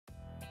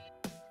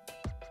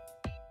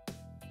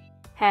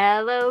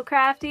Hello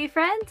crafty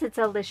friends, it's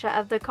Alicia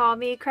of the Call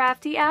Me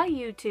Crafty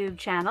YouTube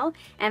channel,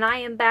 and I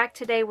am back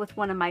today with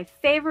one of my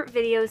favorite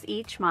videos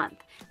each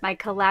month, my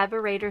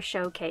Collaborator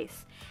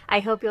Showcase. I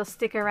hope you'll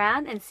stick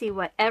around and see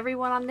what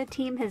everyone on the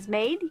team has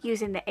made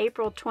using the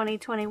April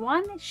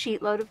 2021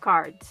 sheet load of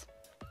cards.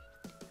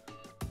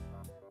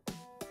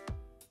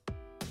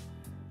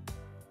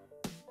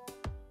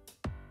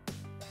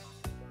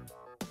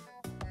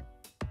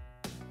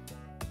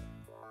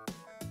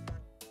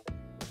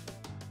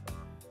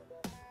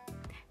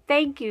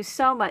 Thank you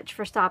so much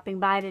for stopping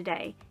by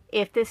today.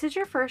 If this is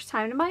your first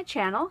time to my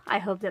channel, I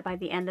hope that by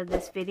the end of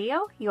this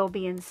video, you'll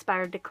be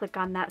inspired to click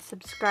on that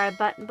subscribe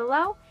button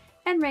below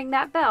and ring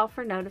that bell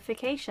for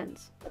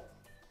notifications.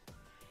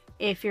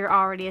 If you're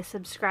already a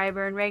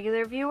subscriber and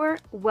regular viewer,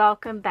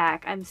 welcome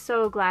back. I'm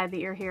so glad that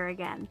you're here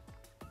again.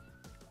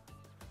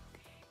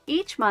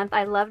 Each month,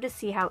 I love to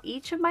see how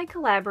each of my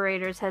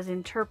collaborators has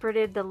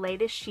interpreted the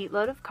latest sheet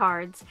load of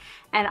cards,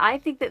 and I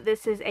think that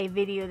this is a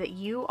video that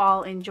you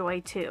all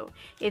enjoy too.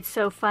 It's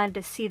so fun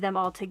to see them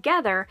all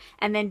together,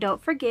 and then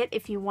don't forget,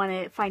 if you want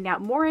to find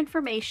out more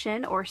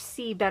information or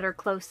see better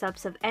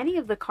close-ups of any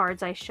of the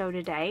cards I show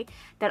today,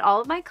 that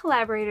all of my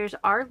collaborators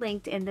are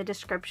linked in the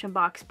description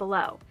box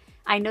below.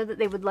 I know that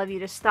they would love you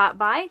to stop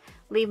by,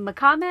 leave them a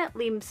comment,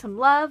 leave them some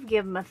love,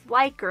 give them a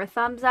like or a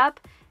thumbs up.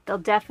 They'll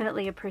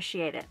definitely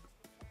appreciate it.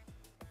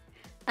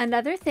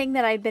 Another thing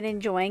that I've been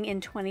enjoying in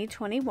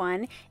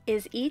 2021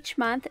 is each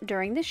month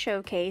during the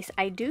showcase,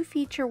 I do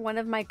feature one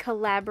of my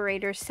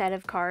collaborators' set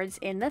of cards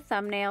in the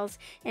thumbnails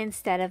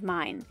instead of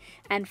mine.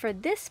 And for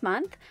this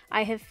month,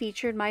 I have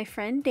featured my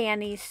friend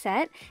Danny's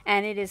set,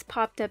 and it is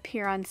popped up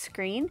here on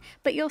screen,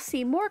 but you'll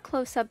see more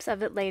close-ups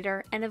of it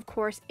later, and of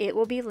course, it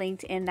will be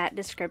linked in that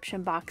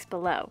description box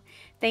below.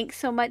 Thanks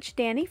so much,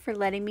 Danny, for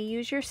letting me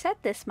use your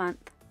set this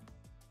month.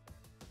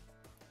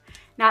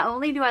 Not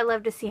only do I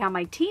love to see how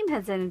my team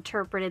has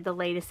interpreted the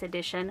latest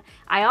edition,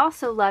 I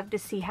also love to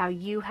see how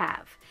you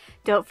have.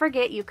 Don't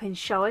forget, you can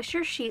show us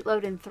your sheet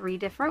load in 3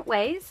 different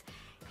ways: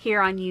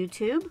 here on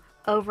YouTube,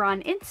 over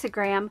on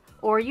Instagram,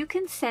 or you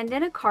can send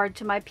in a card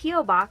to my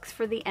P.O. box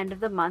for the end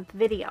of the month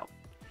video.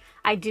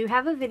 I do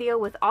have a video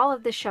with all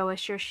of the Show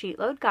Us Your Sheet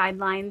Load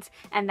guidelines,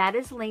 and that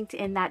is linked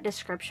in that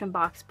description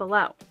box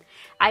below.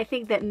 I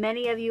think that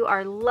many of you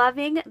are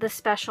loving the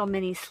special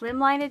mini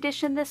Slimline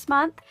edition this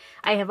month.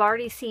 I have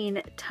already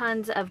seen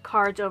tons of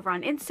cards over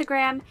on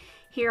Instagram,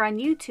 here on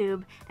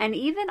YouTube, and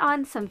even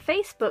on some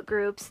Facebook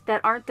groups that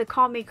aren't the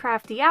Call Me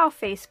Crafty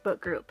Facebook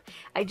group.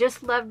 I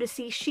just love to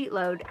see sheet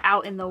load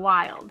out in the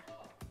wild.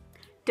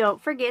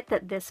 Don't forget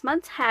that this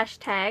month's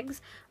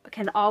hashtags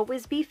can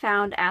always be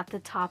found at the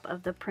top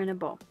of the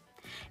printable.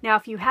 Now,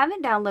 if you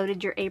haven't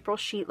downloaded your April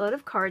sheet load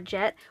of cards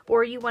yet,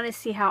 or you want to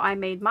see how I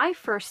made my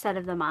first set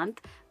of the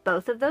month,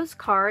 both of those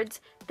cards,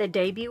 the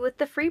debut with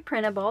the free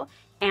printable,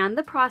 and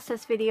the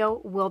process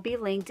video will be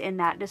linked in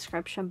that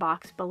description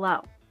box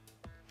below.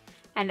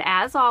 And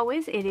as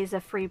always, it is a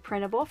free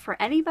printable for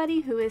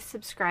anybody who is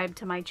subscribed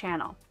to my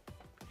channel.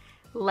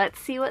 Let's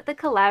see what the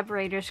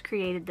collaborators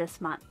created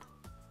this month.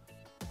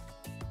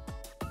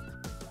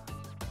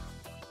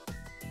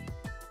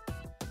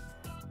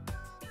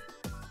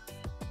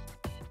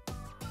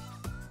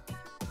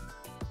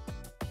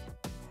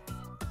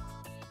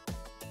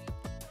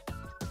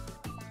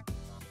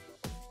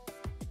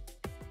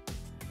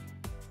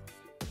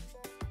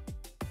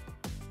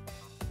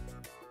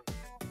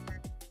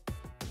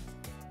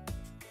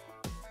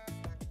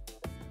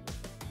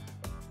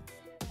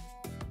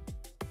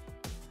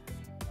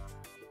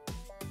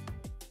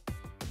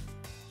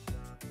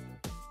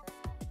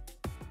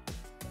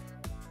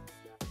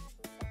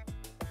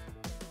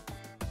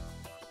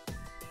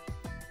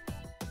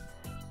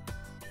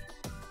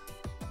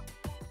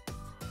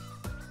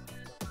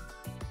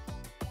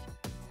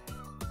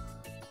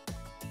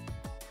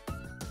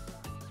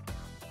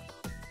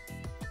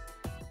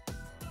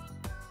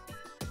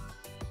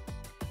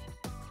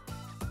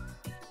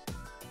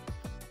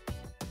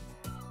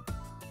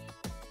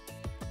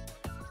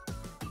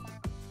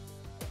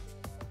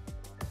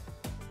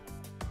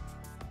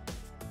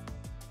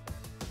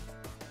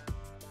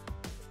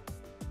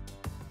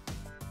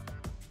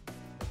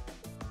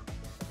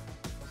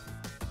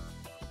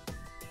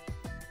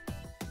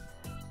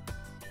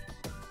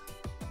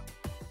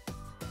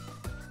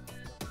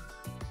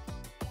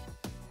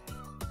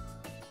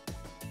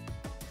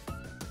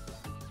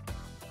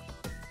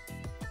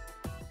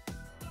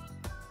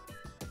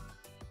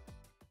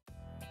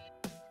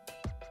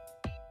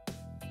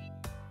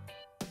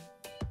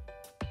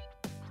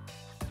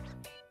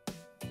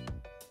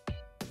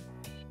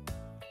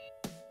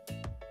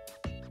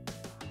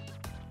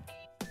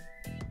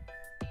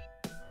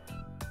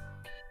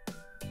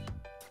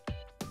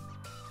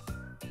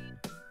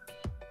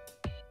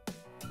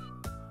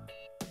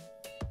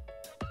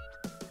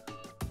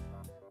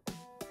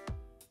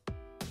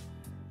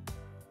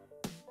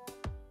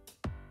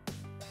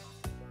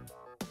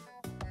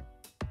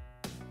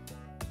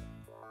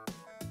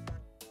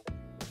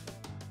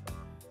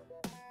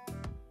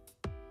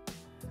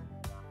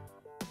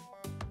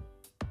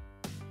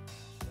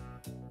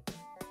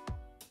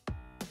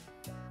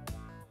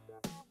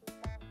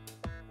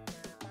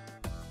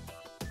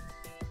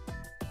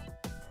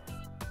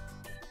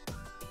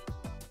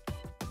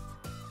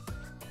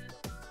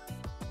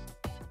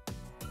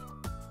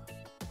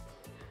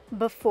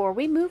 Before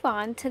we move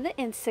on to the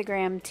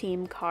Instagram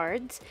team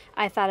cards,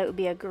 I thought it would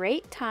be a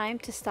great time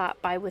to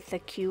stop by with the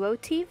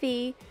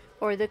QOTV,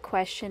 or the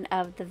question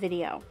of the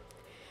video.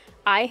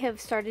 I have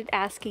started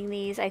asking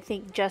these, I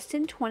think, just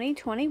in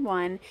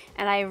 2021,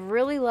 and I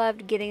really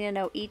loved getting to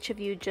know each of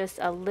you just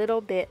a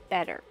little bit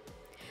better.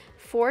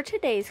 For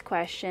today's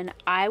question,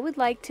 I would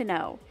like to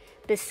know,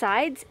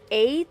 besides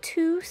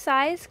A2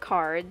 size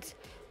cards,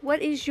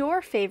 what is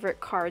your favorite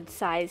card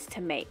size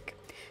to make?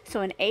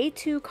 So an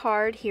A2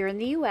 card here in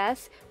the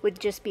US would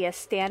just be a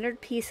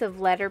standard piece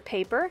of letter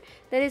paper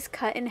that is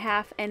cut in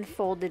half and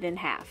folded in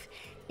half.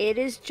 It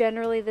is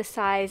generally the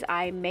size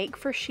I make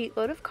for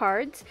SheetLoad of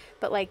cards,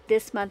 but like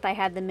this month I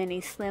had the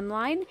mini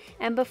Slimline,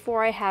 and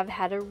before I have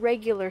had a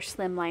regular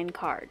Slimline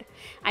card.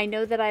 I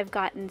know that I've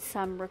gotten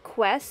some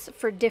requests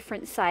for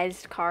different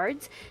sized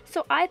cards,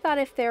 so I thought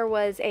if there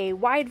was a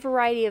wide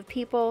variety of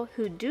people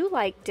who do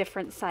like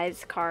different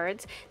sized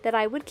cards, that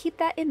I would keep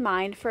that in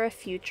mind for a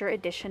future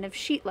edition of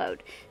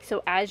SheetLoad.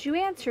 So as you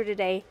answer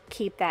today,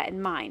 keep that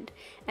in mind.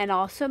 And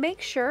also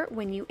make sure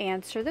when you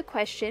answer the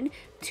question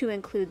to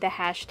include the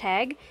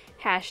hashtag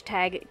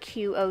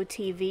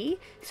QOTV,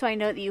 so I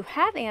know that you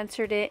have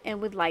answered it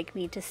and would like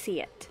me to see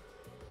it.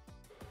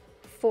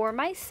 For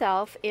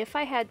myself, if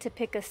I had to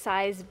pick a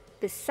size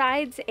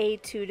besides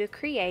A2 to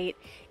create,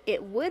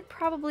 it would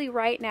probably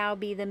right now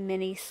be the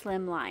mini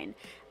Slimline.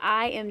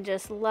 I am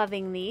just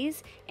loving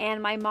these,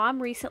 and my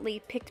mom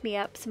recently picked me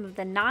up some of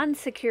the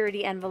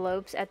non-security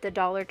envelopes at the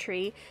Dollar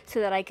Tree so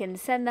that I can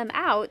send them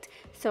out,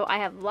 so I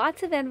have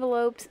lots of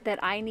envelopes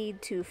that I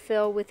need to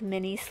fill with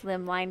mini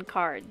Slimline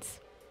cards.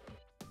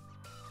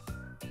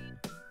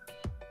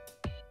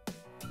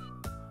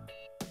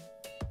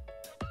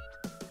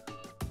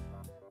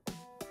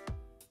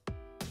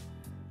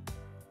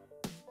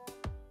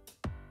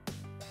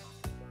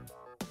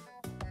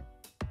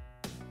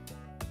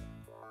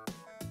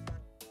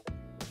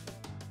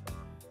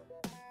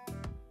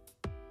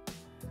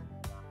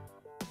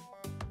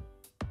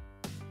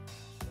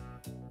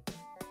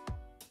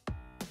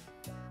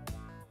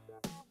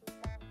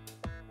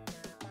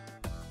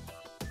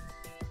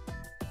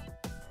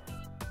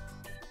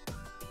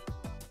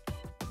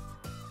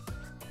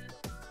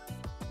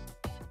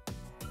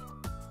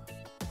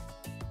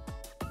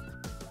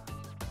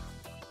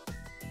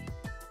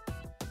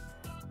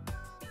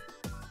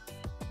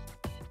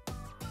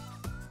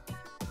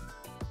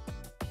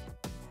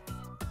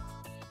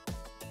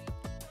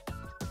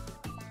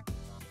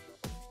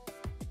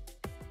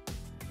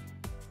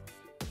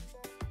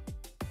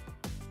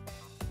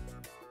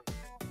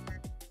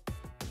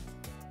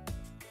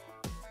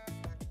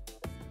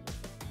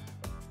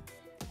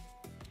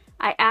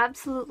 I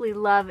absolutely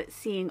love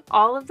seeing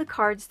all of the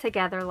cards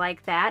together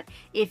like that.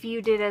 If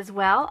you did as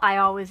well, I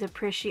always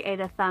appreciate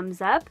a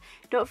thumbs up.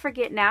 Don't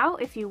forget now,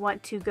 if you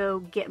want to go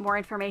get more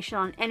information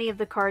on any of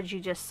the cards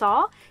you just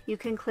saw, you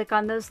can click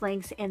on those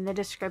links in the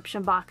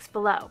description box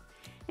below.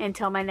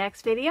 Until my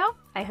next video,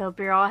 I hope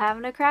you're all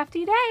having a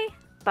crafty day.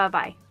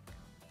 Bye-bye.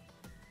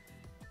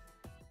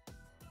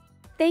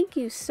 Thank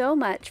you so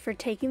much for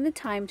taking the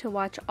time to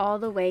watch all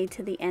the way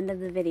to the end of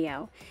the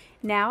video.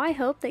 Now I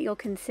hope that you'll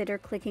consider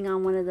clicking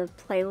on one of the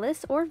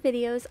playlists or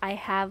videos I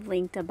have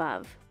linked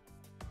above.